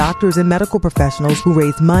dozens of doctors and medical professionals who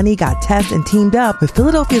raised money, got tests, and teamed up with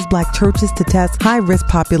Philadelphia's black churches to test high-risk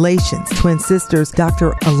populations. Twin sisters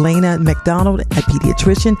Dr. Elena McDonald, a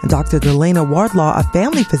pediatrician, and Dr. Delana Wardlaw, a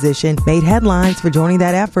family physician, made headlines for joining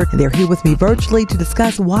that effort, and they're here with me virtually to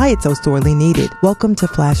discuss why it's so sorely needed. Welcome to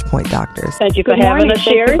Flashpoint, doctors. Thank you for having us,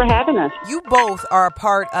 Sherry. For having us. You both are a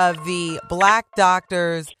part of the Black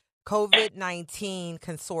Doctors COVID-19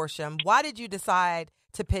 Consortium. Why did you decide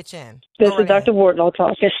to pitch in? This is Dr. Wardlaw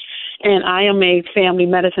talking, and I am a family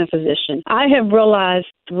medicine physician. I have realized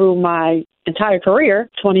through my entire career,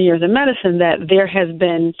 20 years in medicine, that there has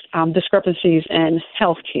been discrepancies in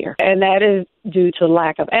healthcare, and that is due to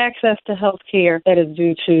lack of access to healthcare. That is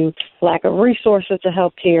due to lack of resources to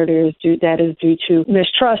healthcare. That is due to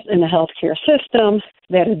mistrust in the healthcare system.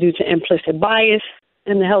 That is due to implicit bias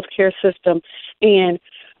in the healthcare system. And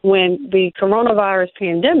when the coronavirus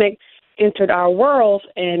pandemic entered our world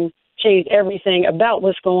and changed everything about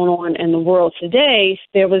what's going on in the world today,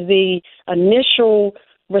 there was the initial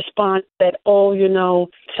response that,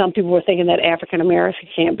 some people were thinking that African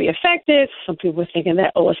Americans can't be affected. Some people were thinking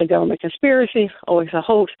that, it's a government conspiracy, it's a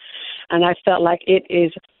hoax. And I felt like it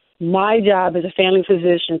is my job as a family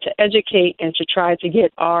physician to educate and to try to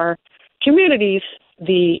get our communities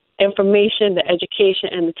the information, the education,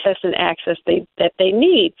 and the testing access that they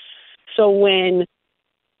need. So when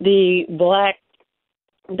the Black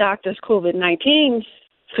Doctors COVID-19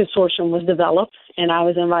 Consortium was developed and I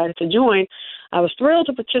was invited to join, I was thrilled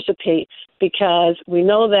to participate because we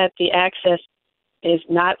know that the access is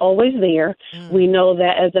not always there. We know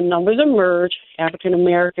that as the numbers emerge, African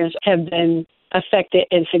Americans have been affected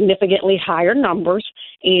in significantly higher numbers,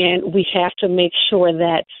 and we have to make sure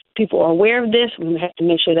that people are aware of this. We have to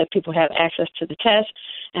make sure that people have access to the test,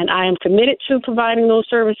 and I am committed to providing those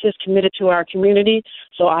services, committed to our community,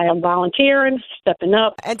 so I am volunteering, stepping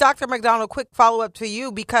up. And Dr. McDonald, quick follow-up to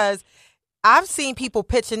you, because I've seen people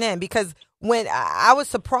pitching in, because when I was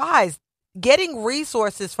surprised, getting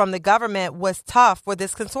resources from the government was tough for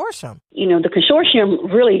this consortium. You know, the consortium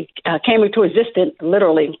really came into existence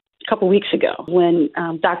literally a couple weeks ago when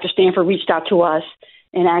Dr. Stanford reached out to us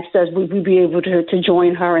and asked us would we be able to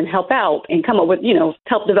join her and help out and come up with,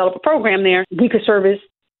 help develop a program there. We could service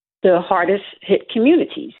the hardest hit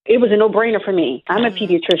communities. It was a no-brainer for me. I'm a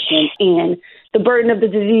pediatrician, and the burden of the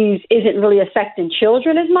disease isn't really affecting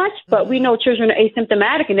children as much, but we know children are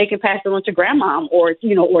asymptomatic and they can pass it on to grandmom or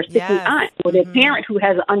sickly aunt or their parent who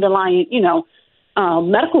has an underlying,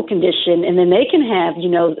 medical condition, and then they can have,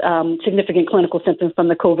 significant clinical symptoms from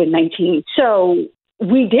the COVID-19. So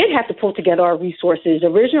we did have to pull together our resources.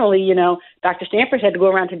 Originally, Dr. Stanford had to go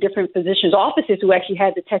around to different physicians' offices who actually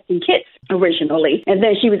had the testing kits originally. And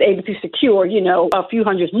then she was able to secure, a few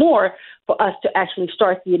hundreds more for us to actually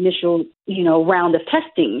start the initial, round of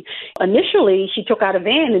testing. Initially, she took out a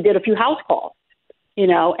van and did a few house calls, and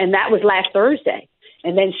that was last Thursday.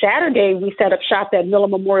 And then Saturday, we set up shop at Miller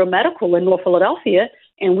Memorial Medical in North Philadelphia,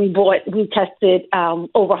 and we tested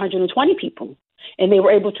over 120 people. And they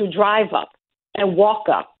were able to drive up and walk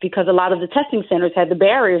up because a lot of the testing centers had the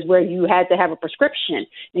barriers where you had to have a prescription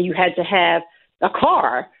and you had to have a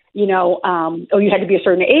car, or you had to be a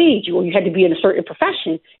certain age or you had to be in a certain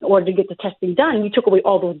profession in order to get the testing done. We took away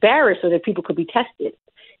all those barriers so that people could be tested.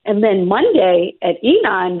 And then Monday at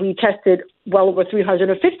E9, we tested well over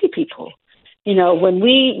 350 people. When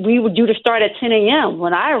we were due to start at 10 a.m.,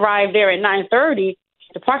 when I arrived there at 9:30,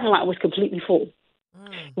 the parking lot was completely full.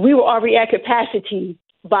 We were already at capacity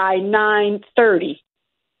by 9:30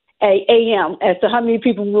 a.m. as to how many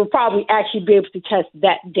people we will probably actually be able to test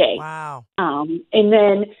that day. Wow. And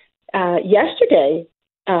then yesterday,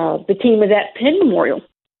 the team was at Penn Memorial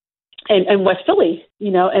in West Philly,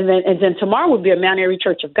 and then tomorrow will be at Mount Airy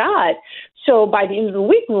Church of God. So by the end of the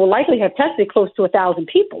week, we will likely have tested close to 1,000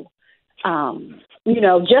 people.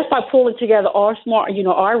 Just by pulling together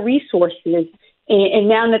our resources, and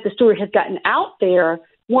now that the story has gotten out there,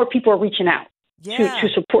 more people are reaching out to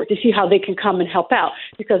support, to see how they can come and help out,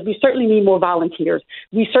 because we certainly need more volunteers.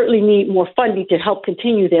 We certainly need more funding to help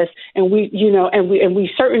continue this, and we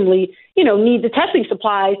certainly, need the testing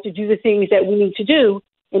supplies to do the things that we need to do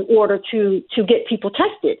in order to get people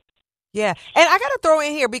tested. Yeah, and I got to throw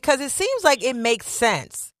in here, because it seems like it makes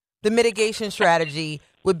sense. The mitigation strategy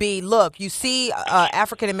would be, look, you see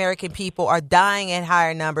African-American people are dying in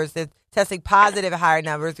higher numbers. They're testing positive at higher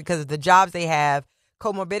numbers because of the jobs they have,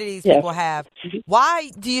 comorbidities people have.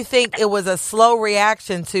 Why do you think it was a slow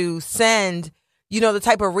reaction to send, the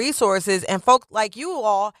type of resources, and folks like you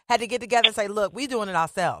all had to get together and say, look, we're doing it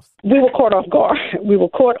ourselves? We were caught off guard. We were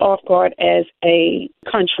caught off guard as a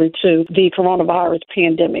country to the coronavirus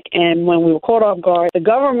pandemic. And when we were caught off guard, the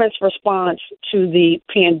government's response to the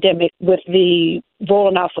pandemic with the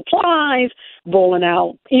rolling out supplies, rolling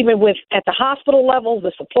out even at the hospital level,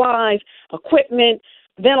 the supplies, equipment,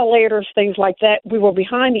 ventilators, things like that. We were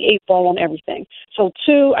behind the eight ball on everything. So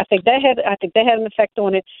two, I think that had an effect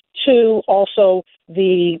on it. Two, also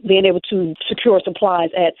the being able to secure supplies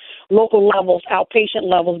at local levels, outpatient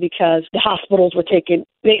levels, because the hospitals were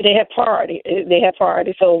they had priority.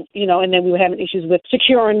 So, and then we were having issues with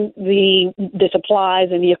securing the supplies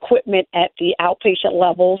and the equipment at the outpatient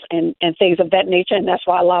levels and things of that nature. And that's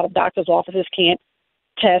why a lot of doctors' offices can't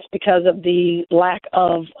test, because of the lack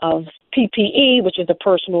of PPE, which is the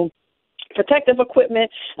personal protective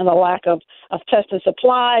equipment, and the lack of testing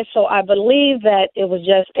supplies. So I believe that it was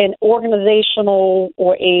just an organizational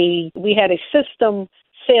we had a system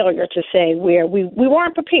failure, to say, where we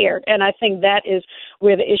weren't prepared. And I think that is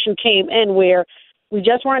where the issue came in, where we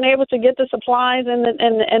just weren't able to get the supplies and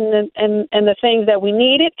the things that we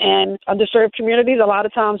needed. And underserved communities a lot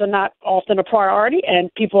of times are not often a priority, and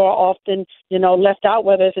people are often, left out,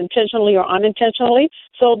 whether it's intentionally or unintentionally.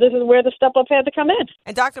 So this is where the step up had to come in.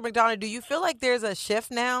 And Dr. McDonald, do you feel like there's a shift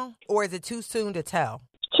now, or is it too soon to tell?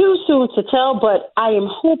 Too soon to tell, but I am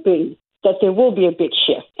hoping that there will be a big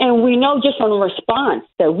shift. And we know just from the response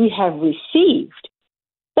that we have received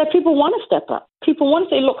that people want to step up. People want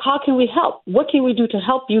to say, look, how can we help? What can we do to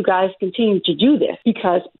help you guys continue to do this?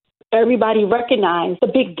 Because everybody recognized the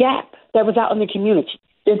big gap that was out in the community.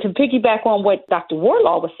 And to piggyback on what Dr.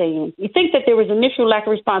 Wardlaw was saying, we think that there was initial lack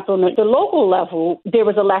of response on the local level. There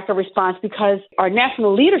was a lack of response because our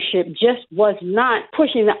national leadership just was not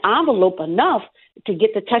pushing the envelope enough to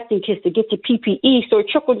get the testing kits, to get the PPE. So it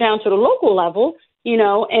trickled down to the local level,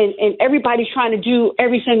 and everybody's trying to do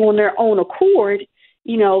everything on their own accord.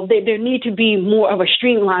 There need to be more of a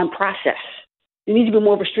streamlined process. There needs to be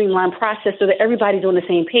more of a streamlined process so that everybody's on the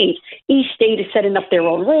same page. Each state is setting up their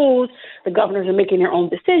own rules. The governors are making their own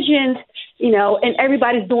decisions, and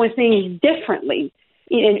everybody's doing things differently.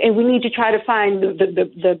 And we need to try to find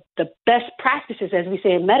the best practices, as we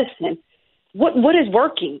say in medicine. What is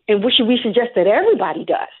working and what should we suggest that everybody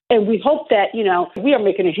does? And we hope that, we are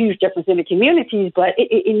making a huge difference in the communities, but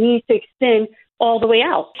it needs to extend all the way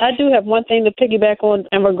out. I do have one thing to piggyback on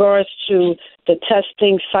in regards to the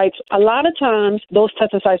testing sites. A lot of times, those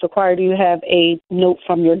testing sites require you to have a note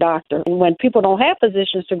from your doctor. And when people don't have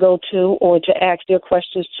physicians to go to or to ask their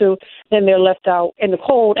questions to, then they're left out in the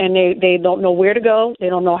cold and they don't know where to go. They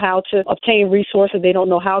don't know how to obtain resources. They don't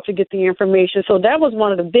know how to get the information. So that was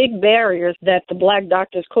one of the big barriers that the Black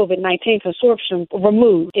Doctors COVID-19 Consortium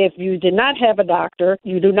removed. If you did not have a doctor,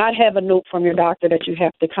 you do not have a note from your doctor that you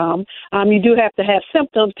have to come. You do have to have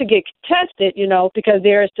symptoms to get tested, because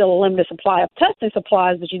there is still a limited supply of testing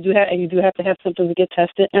supplies, but you do have to have symptoms to get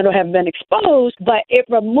tested and or have been exposed. But it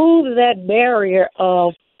removes that barrier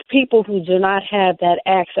of people who do not have that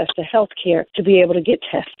access to health care to be able to get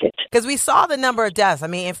tested. Because we saw the number of deaths. I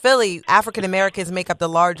mean, in Philly, African Americans make up the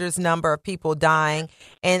largest number of people dying.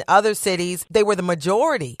 In other cities, they were the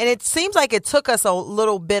majority. And it seems like it took us a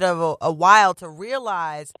little bit of a while to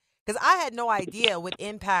realize, because I had no idea it would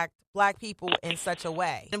impact Black people in such a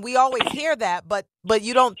way. And we always hear that, but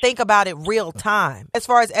you don't think about it real time. As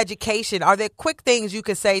far as education, are there quick things you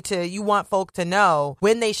could say you want folk to know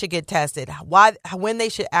when they should get tested, when they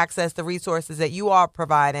should access the resources that you are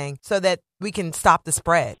providing so that we can stop the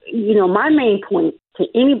spread? My main point to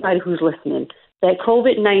anybody who's listening, that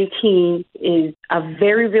COVID-19 is a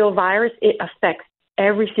very real virus. It affects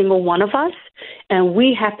every single one of us, and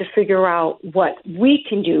we have to figure out what we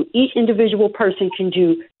can do, each individual person can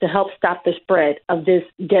do to help stop the spread of this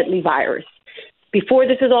deadly virus. Before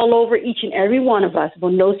this is all over, each and every one of us will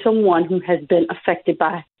know someone who has been affected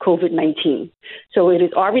by COVID-19. So it is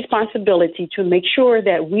our responsibility to make sure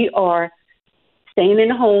that we are staying in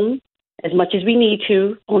the home as much as we need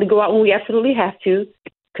to, only go out when we absolutely have to,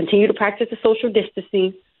 continue to practice the social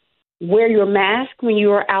distancing, wear your mask when you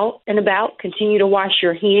are out and about. Continue to wash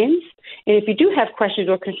your hands. And if you do have questions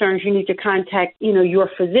or concerns, you need to contact, your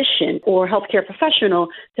physician or healthcare professional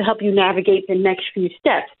to help you navigate the next few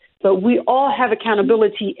steps. But we all have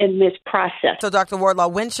accountability in this process. So, Dr. Wardlaw,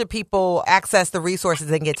 when should people access the resources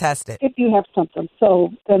and get tested? If you have symptoms. So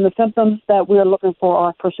then the symptoms that we're looking for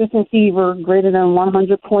are persistent fever greater than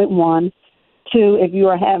 100.1. 2, if you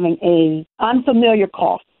are having a unfamiliar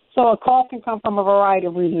cough. So a cough can come from a variety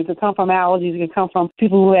of reasons. It can come from allergies. It can come from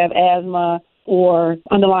people who have asthma or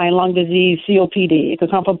underlying lung disease, COPD. It can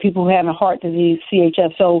come from people who have heart disease,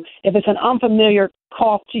 CHF. So if it's an unfamiliar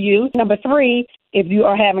cough to you. Number 3, if you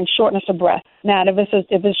are having shortness of breath. Now, if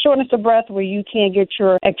it's shortness of breath where you can't get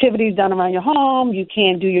your activities done around your home, you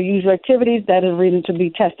can't do your usual activities, that is a reason to be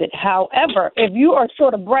tested. However, if you are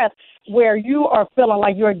short of breath where you are feeling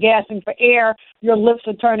like you're gasping for air, your lips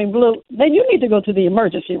are turning blue, then you need to go to the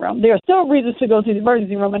emergency room. There are still reasons to go to the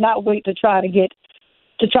emergency room and not wait to try to get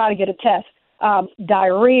a test.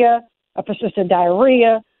 Diarrhea, a persistent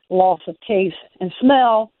diarrhea, loss of taste and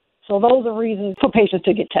smell. So those are reasons for patients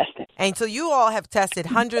to get tested. And so you all have tested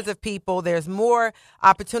hundreds of people. There's more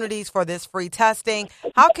opportunities for this free testing.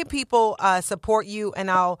 How can people support you? And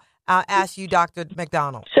I'll ask you, Dr.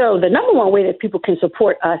 McDonald. So the number one way that people can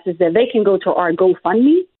support us is that they can go to our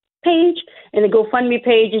GoFundMe page. And the GoFundMe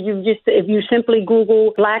page, if you simply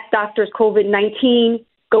Google Black Doctors COVID-19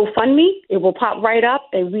 GoFundMe, it will pop right up,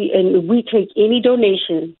 and we take any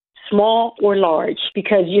donation, small or large,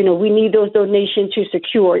 because, we need those donations to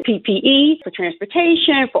secure PPE, for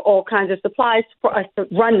transportation, for all kinds of supplies, for us to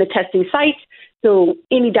run the testing sites. So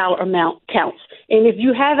any dollar amount counts. And if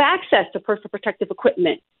you have access to personal protective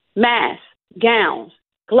equipment, masks, gowns,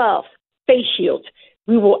 gloves, face shields,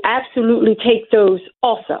 we will absolutely take those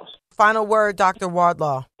also. Final word, Dr.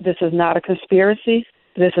 Wardlaw. This is not a conspiracy.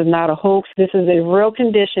 This is not a hoax. This is a real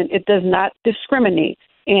condition. It does not discriminate.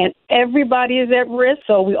 and everybody is at risk.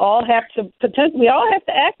 So we all have to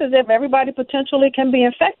act as if everybody potentially can be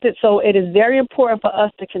infected. So it is very important for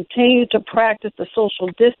us to continue to practice the social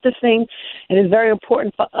distancing. It is very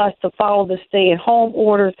important for us to follow the stay-at-home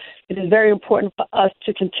orders. It is very important for us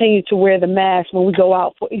to continue to wear the mask when we go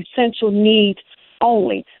out for essential needs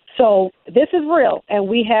only. So this is real, and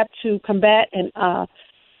we have to combat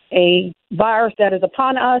a virus that is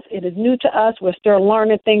upon us. It is new to us. We're still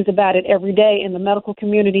learning things about it every day in the medical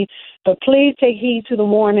community. But please take heed to the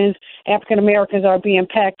warnings. African Americans are being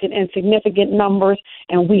impacted in significant numbers,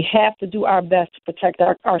 and we have to do our best to protect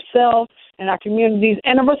ourselves and our communities.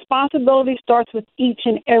 And the responsibility starts with each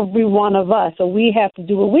and every one of us. So we have to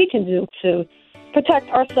do what we can do to protect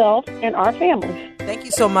ourselves and our families. Thank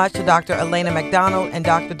you so much to Dr. Elena McDonald and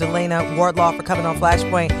Dr. Delana Wardlaw for coming on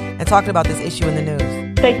Flashpoint and talking about this issue in the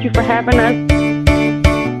news. Thank you for having us.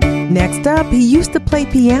 Next up, he used to play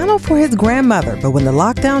piano for his grandmother, but when the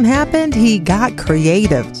lockdown happened, he got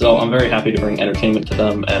creative. So I'm very happy to bring entertainment to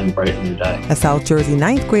them and brighten their day. A South Jersey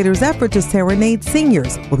ninth grader's effort to serenade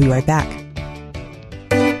seniors. We'll be right back.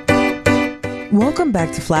 Welcome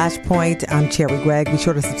back to Flashpoint. I'm Cherry Gregg. Be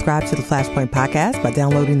sure to subscribe to the Flashpoint podcast by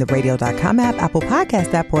downloading the radio.com app, Apple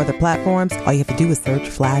Podcast app, or other platforms. All you have to do is search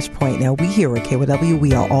Flashpoint. Now, we here at KYW,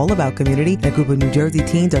 we are all about community. A group of New Jersey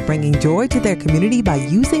teens are bringing joy to their community by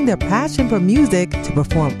using their passion for music to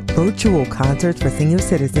perform virtual concerts for senior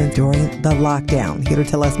citizens during the lockdown. Here to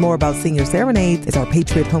tell us more about Senior Serenades is our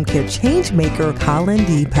Patriot Home Care change maker, Colin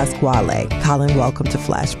D. Pasquale. Colin, welcome to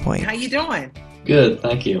Flashpoint. How you doing? Good,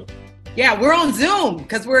 thank you. Yeah, we're on Zoom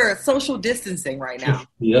because we're social distancing right now.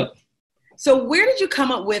 Yep. So where did you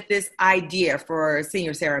come up with this idea for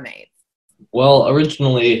Senior Serenades? Well,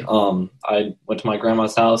 originally, I went to my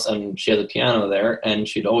grandma's house and she had a piano there and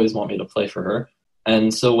she'd always want me to play for her.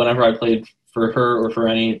 And so whenever I played for her or for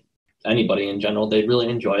anybody in general, they'd really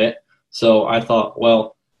enjoy it. So I thought,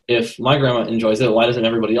 well, if my grandma enjoys it, why doesn't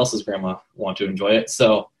everybody else's grandma want to enjoy it?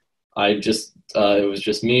 So it was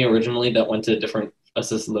just me originally that went to different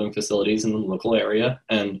assisted living facilities in the local area,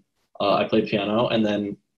 and I played piano, and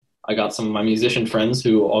then I got some of my musician friends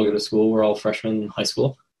who all go to school. We're all freshmen in high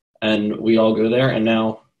school, and we all go there, and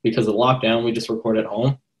now because of the lockdown, we just record at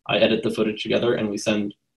home. I edit the footage together, and we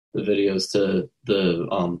send the videos to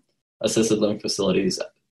the assisted living facilities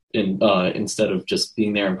instead of just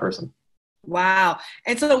being there in person. Wow.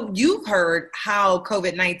 And so you've heard how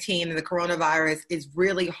COVID-19 and the coronavirus is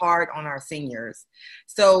really hard on our seniors.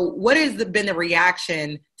 So what has been the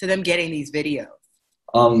reaction to them getting these videos?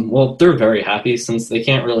 Well, they're very happy since they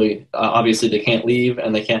can't really, obviously they can't leave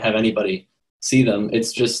and they can't have anybody see them.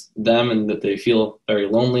 It's just them, and that they feel very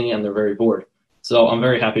lonely and they're very bored. So I'm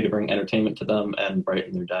very happy to bring entertainment to them and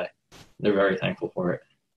brighten their day. They're very thankful for it.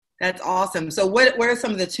 That's awesome. So what are some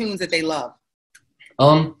of the tunes that they love?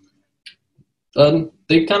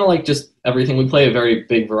 They kind of like just everything. We play a very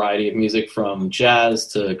big variety of music, from jazz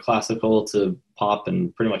to classical to pop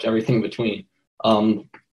and pretty much everything in between.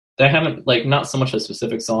 They haven't, not so much a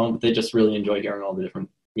specific song, but they just really enjoy hearing all the different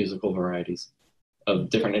musical varieties of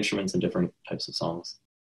different instruments and different types of songs.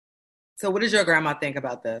 So what does your grandma think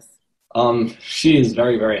about this? She is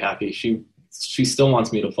very, very happy. She still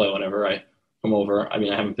wants me to play whenever I come over. I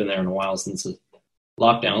mean, I haven't been there in a while since the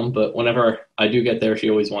lockdown, but whenever I do get there, she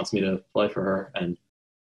always wants me to play for her, and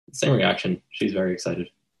same reaction. She's very excited.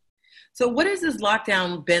 So what has this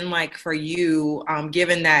lockdown been like for you,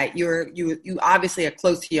 given that you obviously are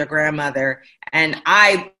close to your grandmother, and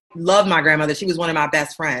I love my grandmother. She was one of my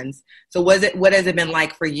best friends. So what has it been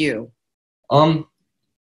like for you?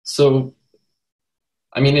 So,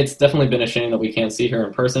 I mean, it's definitely been a shame that we can't see her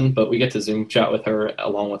in person, but we get to Zoom chat with her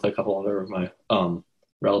along with a couple other of my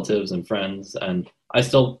relatives and friends, and I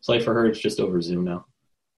still play for her. It's just over Zoom now.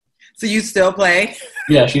 So you still play?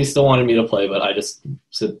 Yeah, she still wanted me to play, but I just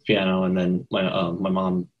sit at the piano, and then my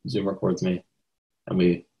mom Zoom records me, and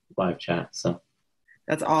we live chat. So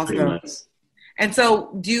that's awesome. Pretty nice. And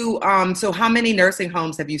so so how many nursing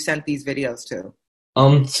homes have you sent these videos to?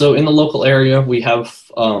 So in the local area, we have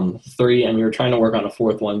 3, and we were trying to work on a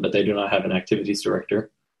 4th one, but they do not have an activities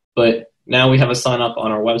director. But now we have a sign up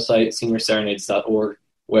on our website, seniorserenades.org,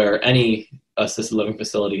 where any assisted living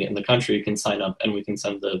facility in the country can sign up, and we can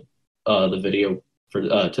send the video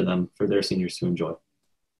to them for their seniors to enjoy.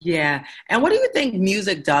 Yeah. And what do you think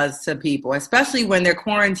music does to people, especially when they're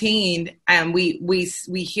quarantined and we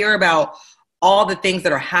hear about all the things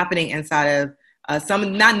that are happening inside of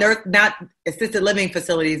some not assisted living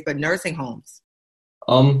facilities, but nursing homes?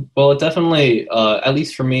 Well, it definitely, at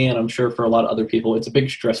least for me, and I'm sure for a lot of other people, it's a big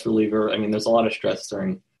stress reliever. I mean, there's a lot of stress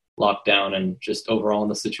during lockdown and just overall in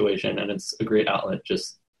the situation, and it's a great outlet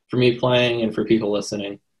just for me playing and for people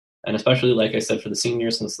listening. And especially, like I said, for the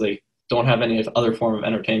seniors, since they don't have any other form of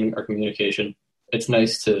entertainment or communication, it's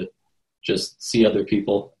nice to just see other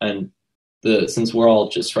people. And since we're all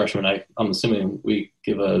just freshmen, I'm assuming we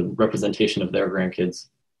give a representation of their grandkids.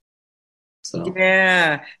 So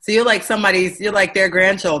yeah, so you're like their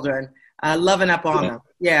grandchildren, loving up on them.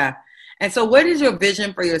 Yeah. And so, what is your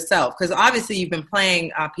vision for yourself? Because obviously, you've been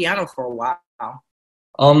playing piano for a while.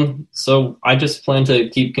 So I just plan to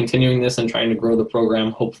keep continuing this and trying to grow the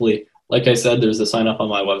program. Hopefully, like I said, there's a sign up on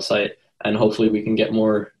my website, and hopefully we can get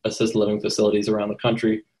more assisted living facilities around the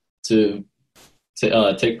country to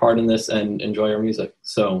take part in this and enjoy our music.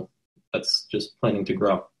 So that's just planning to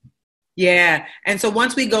grow. Yeah. And so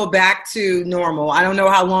once we go back to normal, I don't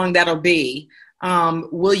know how long that'll be.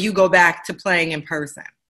 Will you go back to playing in person?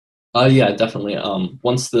 Yeah, definitely.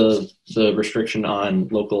 Once the restriction on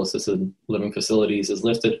local assisted living facilities is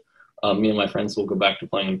lifted, me and my friends will go back to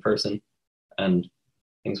playing in person, and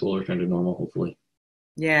things will return to normal, hopefully.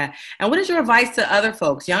 Yeah. And what is your advice to other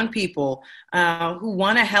folks, young people, who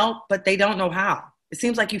want to help, but they don't know how? It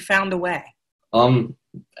seems like you found a way.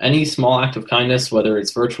 Any small act of kindness, whether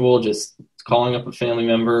it's virtual, just calling up a family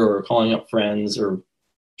member or calling up friends or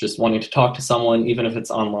just wanting to talk to someone, even if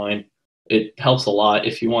it's online, it helps a lot.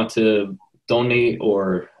 If you want to donate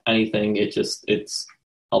or anything, it's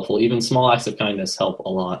helpful. Even small acts of kindness help a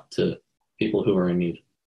lot to people who are in need.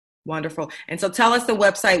 Wonderful. And so tell us the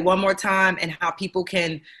website one more time and how people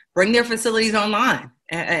can bring their facilities online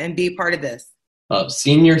and be part of this.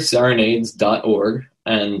 SeniorSerenades.org.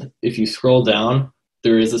 And if you scroll down,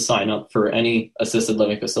 there is a sign up for any assisted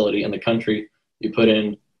living facility in the country. You put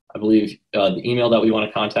in, I believe, the email that we want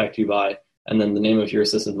to contact you by, and then the name of your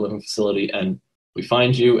assisted living facility, and we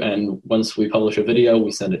find you, and once we publish a video, we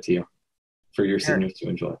send it to you for your seniors to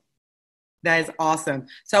enjoy. That is awesome.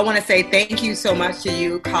 So I want to say thank you so much to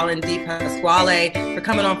you, Colin D. Pasquale, for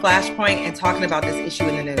coming on Flashpoint and talking about this issue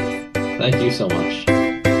in the news. Thank you so much.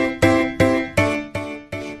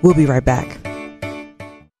 We'll be right back.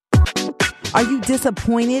 Are you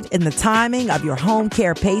disappointed in the timing of your home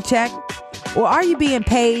care paycheck? Or are you being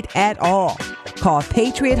paid at all? Call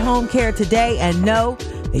Patriot Home Care today and know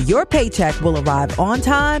that your paycheck will arrive on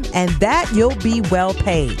time and that you'll be well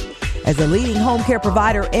paid. As a leading home care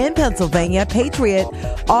provider in Pennsylvania, Patriot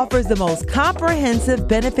offers the most comprehensive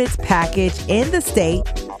benefits package in the state.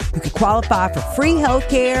 You can qualify for free health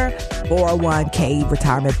care, 401k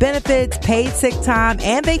retirement benefits, paid sick time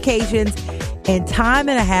and vacations, and time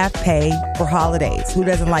and a half pay for holidays. Who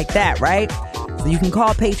doesn't like that, right? So you can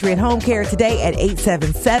call Patriot Home Care today at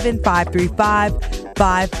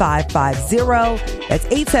 877-535-5550. That's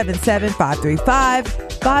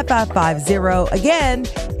 877-535-5550. Again,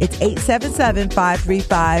 it's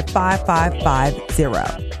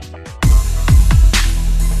 877-535-5550.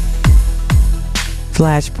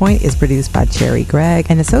 Flashpoint is produced by Cherry Gregg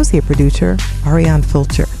and associate producer Ariane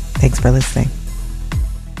Fulcher. Thanks for listening.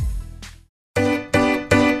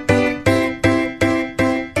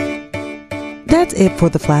 That's it for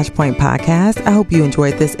the Flashpoint podcast. I hope you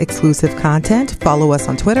enjoyed this exclusive content. Follow us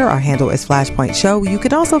on Twitter. Our handle is Flashpoint Show. You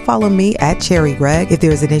can also follow me at Cherry Gregg. If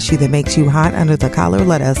there's an issue that makes you hot under the collar,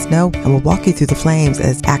 let us know, and we'll walk you through the flames.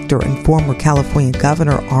 As actor and former California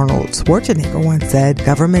Governor Arnold Schwarzenegger once said,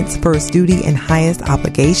 government's first duty and highest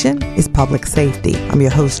obligation is public safety. I'm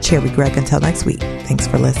your host, Cherry Gregg. Until next week, thanks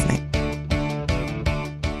for listening.